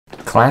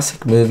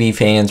classic movie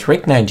fans,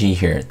 Rick Nagy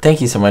here.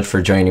 Thank you so much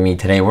for joining me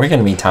today. We're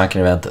going to be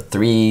talking about the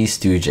Three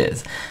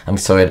Stooges. I'm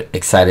so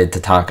excited to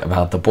talk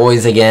about the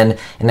boys again,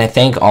 and I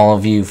thank all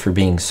of you for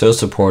being so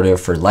supportive,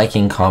 for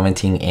liking,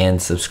 commenting,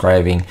 and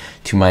subscribing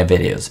to my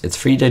videos. It's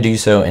free to do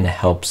so, and it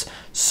helps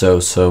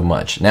so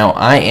much. Now,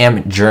 I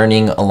am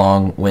journeying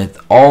along with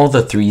all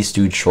the Three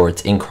Stooge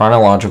shorts in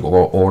chronological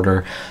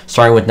order,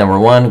 starting with number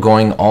 1,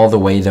 going all the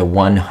way to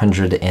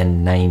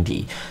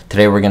 190.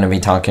 Today we're going to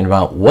be talking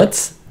about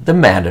What's the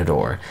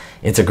Matador.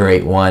 It's a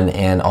great one,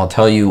 and I'll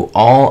tell you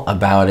all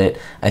about it.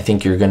 I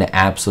think you're going to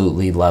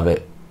absolutely love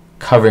it,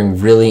 covering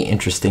really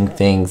interesting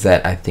things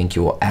that I think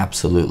you will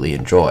absolutely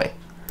enjoy.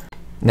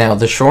 Now,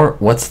 the short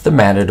What's the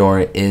Matador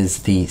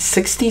is the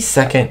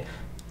 60-second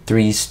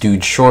Three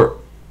Stooge short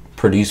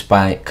produced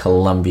by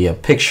Columbia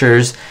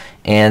Pictures,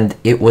 and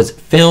it was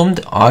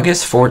filmed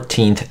August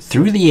 14th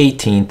through the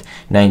 18th,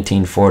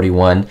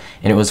 1941,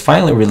 and it was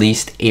finally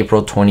released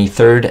April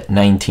 23rd,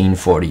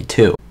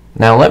 1942.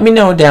 Now let me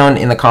know down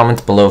in the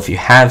comments below if you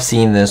have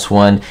seen this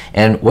one,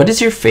 and what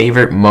is your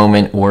favorite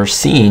moment or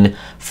scene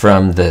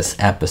from this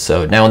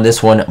episode. Now in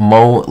this one,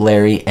 Mo,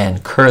 Larry,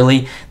 and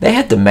Curly, they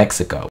head to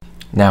Mexico.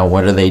 Now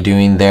what are they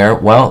doing there?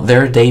 Well,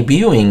 they're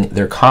debuting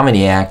their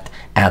comedy act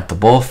at the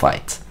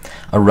bullfights.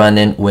 A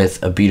run-in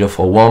with a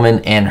beautiful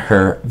woman and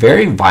her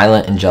very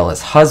violent and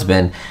jealous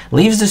husband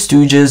leaves the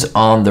Stooges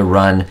on the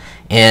run,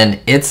 and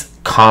it's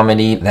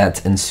comedy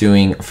that's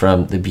ensuing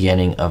from the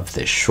beginning of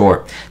this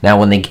short. Now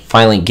when they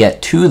finally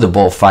get to the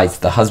bullfights,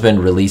 the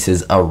husband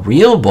releases a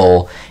real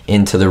bull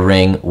into the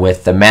ring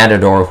with the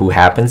Matador, who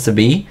happens to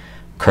be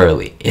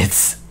Curly.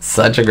 It's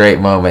such a great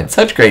moment,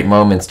 such great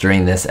moments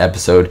during this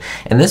episode,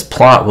 and this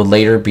plot would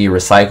later be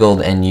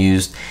recycled and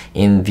used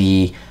in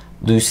the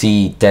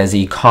Lucy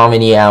Desi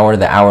Comedy Hour,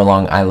 the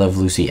hour-long I Love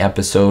Lucy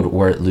episode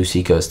where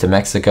Lucy goes to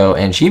Mexico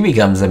and she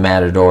becomes a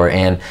matador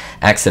and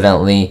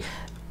accidentally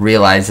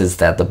realizes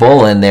that the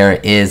bull in there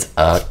is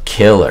a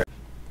killer.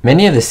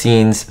 Many of the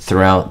scenes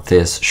throughout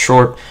this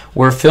short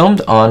were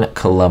filmed on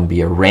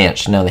Columbia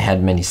Ranch. Now, they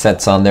had many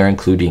sets on there,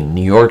 including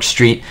New York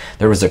Street.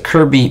 There was a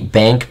Kirby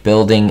Bank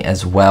building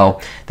as well.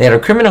 They had a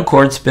criminal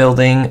courts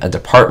building, a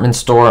department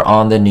store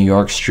on the New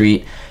York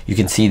Street. You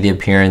can see the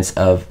appearance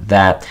of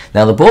that.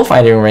 Now, the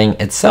bullfighting ring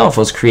itself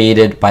was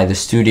created by the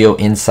studio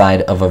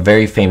inside of a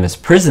very famous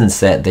prison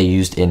set they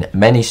used in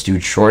many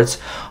Stooge shorts.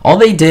 All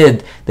they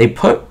did, they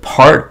put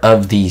part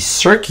of the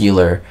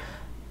circular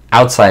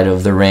outside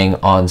of the ring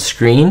on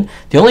screen.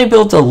 They only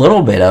built a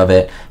little bit of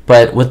it,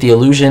 but with the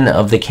illusion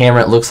of the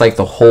camera, it looks like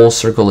the whole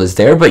circle is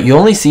there, but you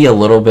only see a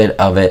little bit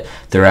of it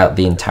throughout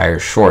the entire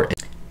short.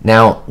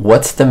 Now,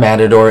 What's the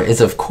Matador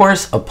is, of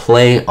course, a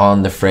play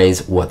on the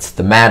phrase, what's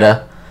the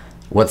matter?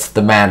 What's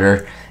the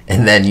matter?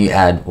 And then you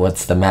add,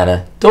 what's the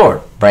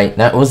Matador, right?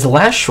 Now, it was the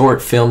last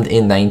short filmed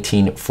in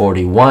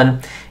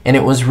 1941, and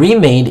it was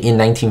remade in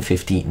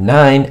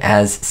 1959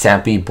 as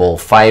Sappy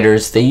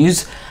Bullfighters. They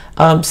use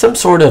some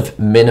sort of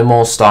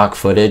minimal stock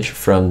footage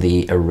from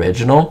the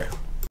original.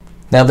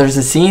 Now there's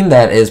a scene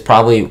that is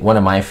probably one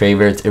of my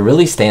favorites. It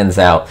really stands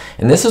out,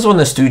 and this is when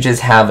the Stooges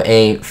have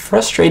a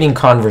frustrating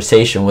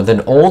conversation with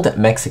an old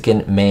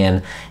Mexican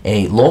man,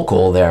 a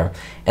local there,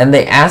 and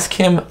they ask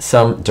him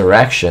some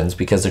directions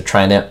because they're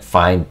trying to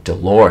find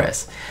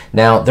Dolores.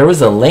 Now there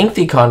was a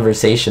lengthy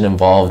conversation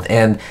involved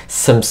and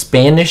some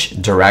Spanish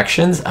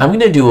directions. I'm going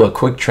to do a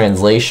quick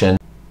translation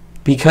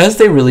because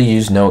they really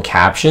use no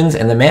captions,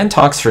 and the man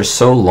talks for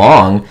so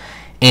long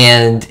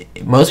and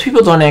most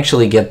people don't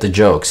actually get the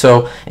joke.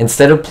 So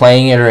instead of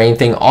playing it or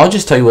anything, I'll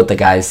just tell you what the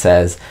guy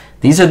says.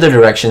 These are the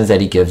directions that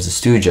he gives the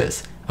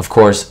Stooges. Of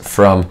course,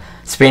 from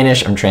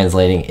Spanish, I'm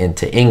translating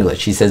into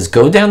English. He says,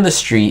 go down the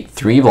street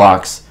 3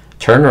 blocks,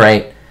 turn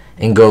right,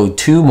 and go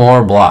 2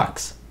 more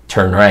blocks,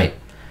 turn right.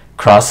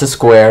 Cross the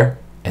square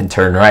and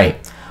turn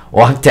right.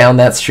 Walk down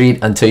that street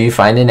until you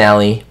find an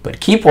alley, but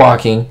keep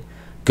walking.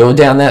 Go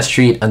down that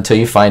street until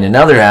you find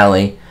another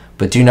alley,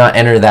 but do not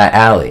enter that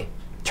alley.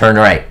 Turn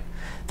right.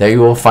 There you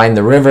will find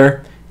the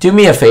river. Do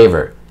me a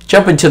favor.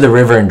 Jump into the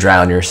river and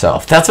drown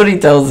yourself. That's what he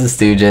tells the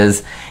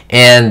Stooges.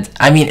 And,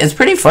 I mean, it's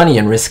pretty funny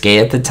and risque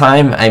at the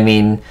time. I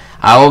mean,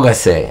 algo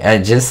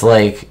así, just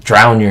like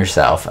drown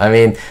yourself. I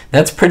mean,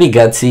 that's pretty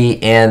gutsy,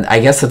 and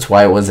I guess that's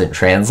why it wasn't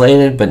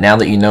translated. But now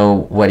that you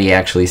know what he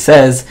actually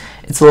says,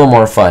 it's a little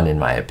more fun in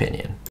my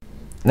opinion.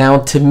 Now,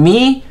 to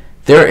me,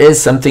 there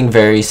is something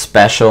very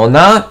special,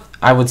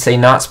 I would say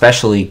not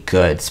specially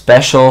good,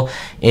 special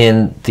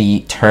in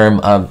the term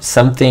of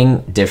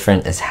something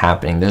different is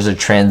happening. There's a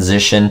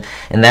transition,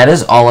 and that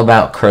is all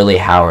about Curly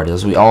Howard.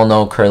 As we all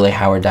know, Curly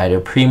Howard died a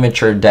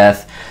premature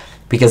death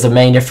because of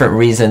many different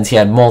reasons. He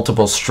had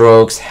multiple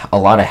strokes, a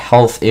lot of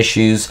health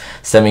issues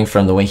stemming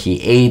from the way he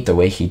ate, the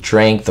way he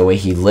drank, the way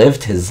he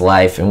lived his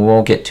life, and we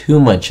won't get too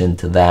much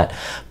into that.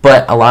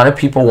 But a lot of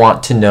people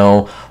want to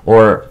know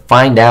or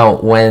find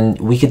out when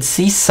we could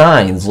see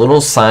signs, little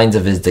signs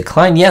of his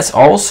decline. Yes,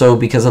 also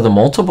because of the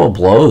multiple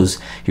blows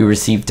he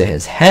received to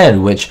his head,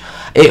 which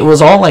it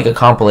was all like a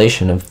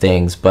compilation of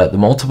things, but the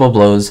multiple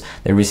blows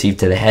they received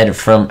to the head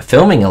from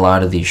filming a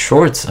lot of these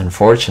shorts,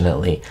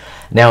 unfortunately.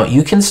 Now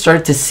you can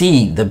start to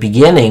see the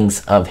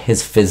beginnings of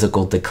his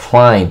physical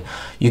decline.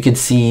 You could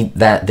see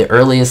that the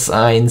earliest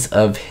signs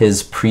of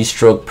his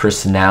pre-stroke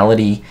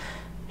personality,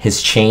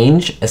 his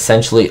change,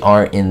 essentially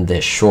are in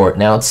this short.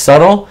 Now it's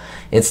subtle,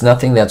 it's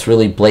nothing that's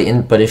really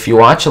blatant, but if you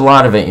watch a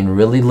lot of it and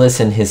really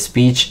listen, his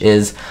speech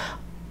is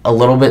a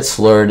little bit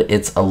slurred,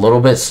 it's a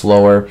little bit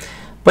slower,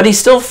 but he's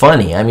still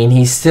funny. I mean,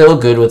 he's still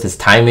good with his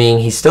timing.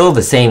 He's still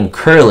the same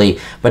Curly,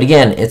 but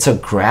again, it's a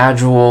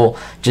gradual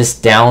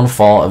just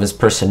downfall of his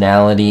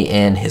personality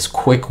and his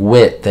quick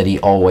wit that he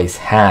always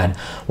had.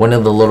 One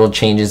of the little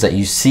changes that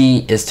you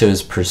see is to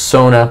his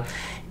persona,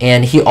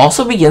 and he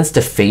also begins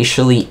to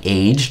facially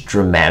age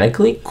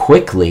dramatically,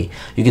 quickly.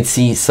 You can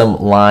see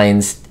some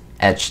lines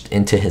etched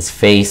into his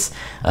face,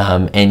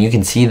 and you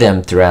can see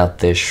them throughout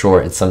this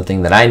short. It's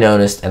something that I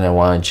noticed, and I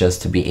wanted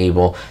just to be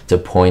able to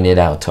point it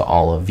out to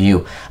all of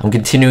you. I'm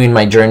continuing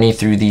my journey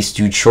through these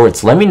Stooge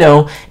shorts. Let me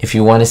know if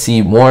you want to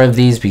see more of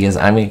these, because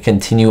I'm going to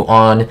continue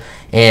on.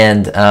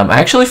 And I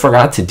actually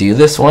forgot to do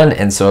this one,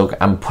 and so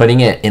I'm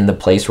putting it in the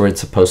place where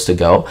it's supposed to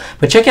go.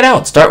 But check it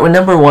out. Start with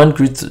number 1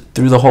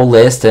 through the whole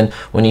list, and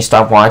when you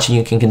stop watching,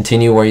 you can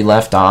continue where you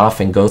left off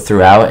and go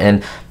throughout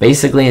and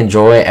basically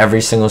enjoy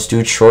every single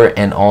Stooge short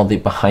and all the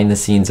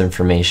behind-the-scenes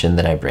information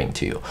that I bring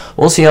to you.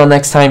 We'll see you all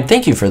next time.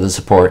 Thank you for the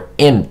support,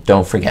 and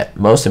don't forget,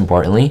 most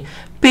importantly,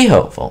 be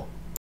hopeful.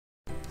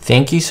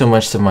 Thank you so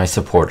much to my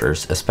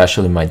supporters,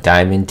 especially my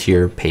Diamond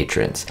tier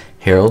patrons: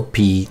 Harold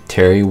P,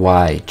 Terry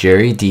Y,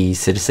 Jerry D,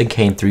 Citizen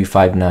Kane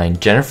 359,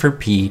 Jennifer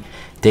P,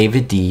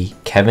 David D,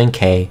 Kevin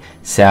K,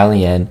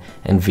 Sally N,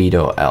 and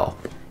Vito L.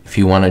 If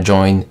you want to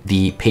join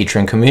the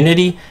Patreon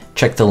community,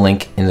 check the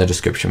link in the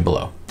description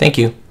below. Thank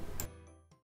you.